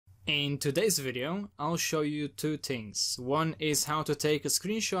In today's video, I'll show you two things. One is how to take a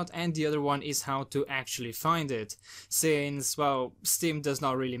screenshot and the other one is how to actually find it, since, well, Steam does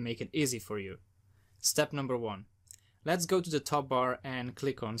not really make it easy for you. Step number one. Let's go to the top bar and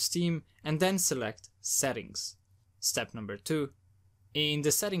click on Steam and then select Settings. Step number two. In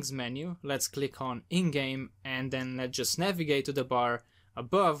the Settings menu, let's click on In-Game and then let's just navigate to the bar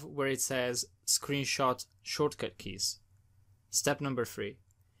above where it says Screenshot Shortcut Keys. Step number three.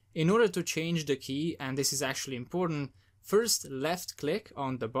 In order to change the key, and this is actually important, first left click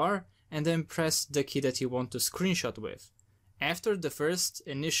on the bar and then press the key that you want to screenshot with. After the first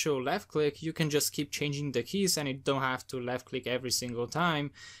initial left click, you can just keep changing the keys and you don't have to left click every single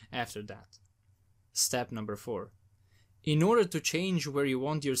time after that. Step number four. In order to change where you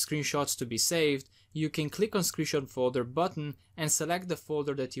want your screenshots to be saved, you can click on Screenshot Folder button and select the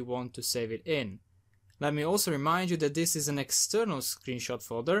folder that you want to save it in. Let me also remind you that this is an external screenshot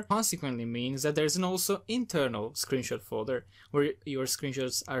folder, consequently means that there's an also internal screenshot folder where your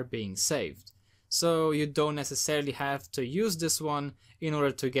screenshots are being saved. So you don't necessarily have to use this one in order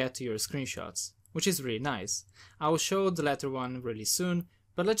to get to your screenshots, which is really nice. I will show the latter one really soon,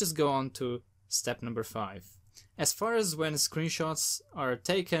 but let's just go on to step number 5. As far as when screenshots are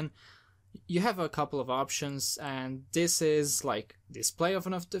taken, you have a couple of options, and this is like display of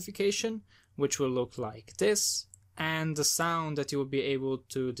a notification, which will look like this, and the sound that you will be able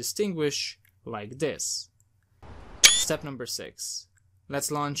to distinguish like this. Step number 6.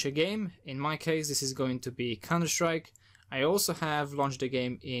 Let's launch a game. In my case, this is going to be Counter-Strike. I also have launched the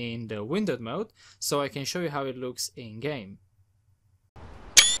game in the windowed mode, so I can show you how it looks in game.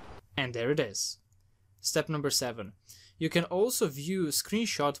 And there it is. Step number 7. You can also view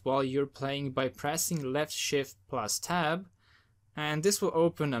screenshot while you're playing by pressing left shift plus tab, and this will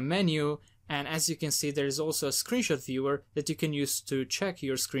open a menu, and as you can see there is also a screenshot viewer that you can use to check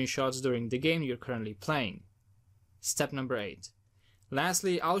your screenshots during the game you're currently playing. Step number 8.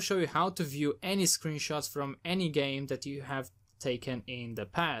 Lastly, I'll show you how to view any screenshots from any game that you have taken in the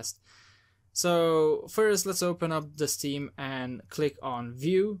past. So first let's open up the Steam and click on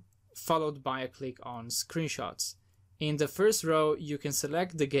View, followed by a click on Screenshots. In the first row you can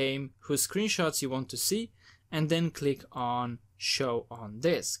select the game whose screenshots you want to see and then click on Show on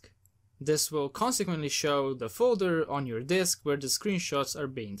Disk. This will consequently show the folder on your disk where the screenshots are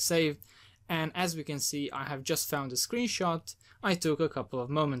being saved, and as we can see I have just found a screenshot I took a couple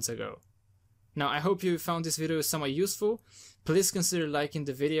of moments ago. Now I hope you found this video somewhat useful. Please consider liking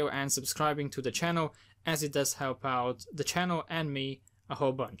the video and subscribing to the channel, as it does help out the channel and me a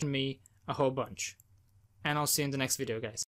whole bunch. And I'll see you in the next video, guys.